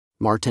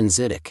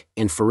Martensitic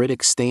and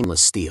ferritic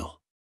stainless steel.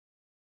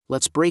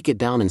 Let's break it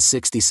down in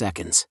 60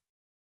 seconds.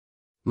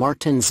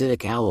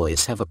 Martensitic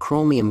alloys have a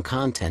chromium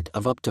content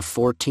of up to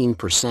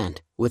 14%,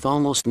 with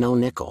almost no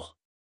nickel.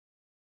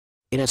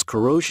 It has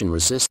corrosion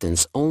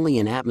resistance only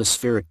in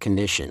atmospheric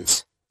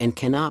conditions, and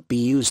cannot be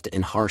used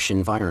in harsh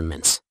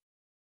environments.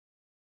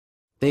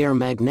 They are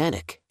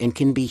magnetic and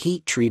can be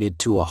heat-treated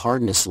to a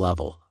hardness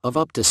level of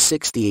up to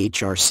 60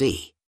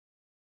 HRC.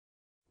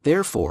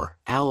 Therefore,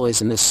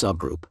 alloys in this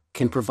subgroup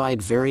can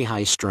provide very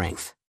high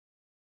strength.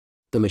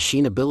 The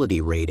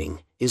machinability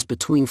rating is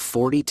between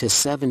 40 to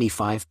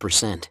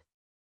 75%.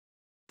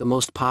 The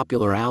most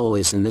popular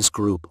alloys in this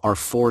group are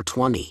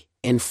 420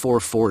 and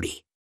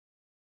 440.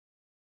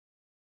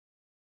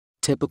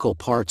 Typical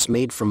parts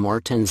made from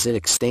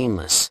martensitic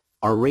stainless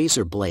are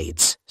razor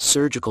blades,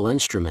 surgical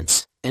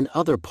instruments, and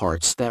other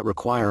parts that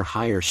require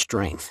higher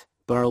strength,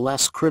 but are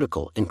less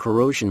critical in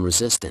corrosion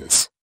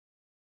resistance.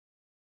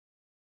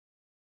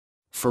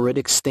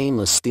 Ferritic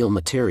stainless steel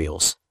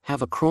materials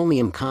have a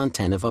chromium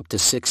content of up to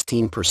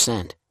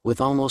 16%, with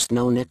almost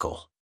no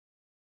nickel.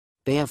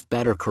 They have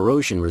better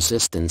corrosion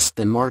resistance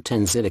than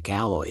martensitic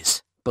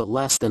alloys, but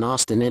less than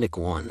austenitic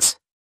ones.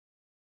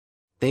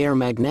 They are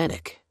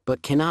magnetic,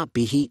 but cannot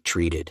be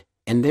heat-treated,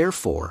 and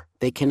therefore,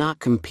 they cannot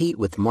compete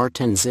with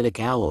martensitic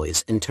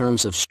alloys in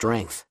terms of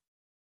strength.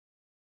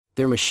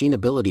 Their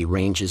machinability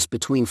ranges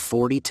between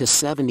 40 to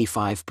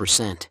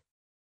 75%.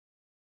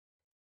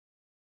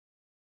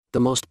 The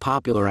most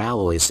popular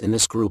alloys in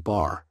this group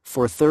are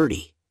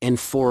 430 and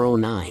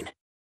 409.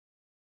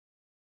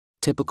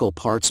 Typical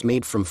parts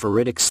made from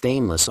ferritic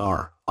stainless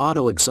are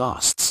auto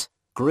exhausts,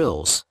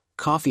 grills,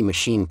 coffee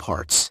machine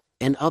parts,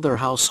 and other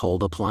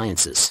household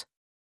appliances.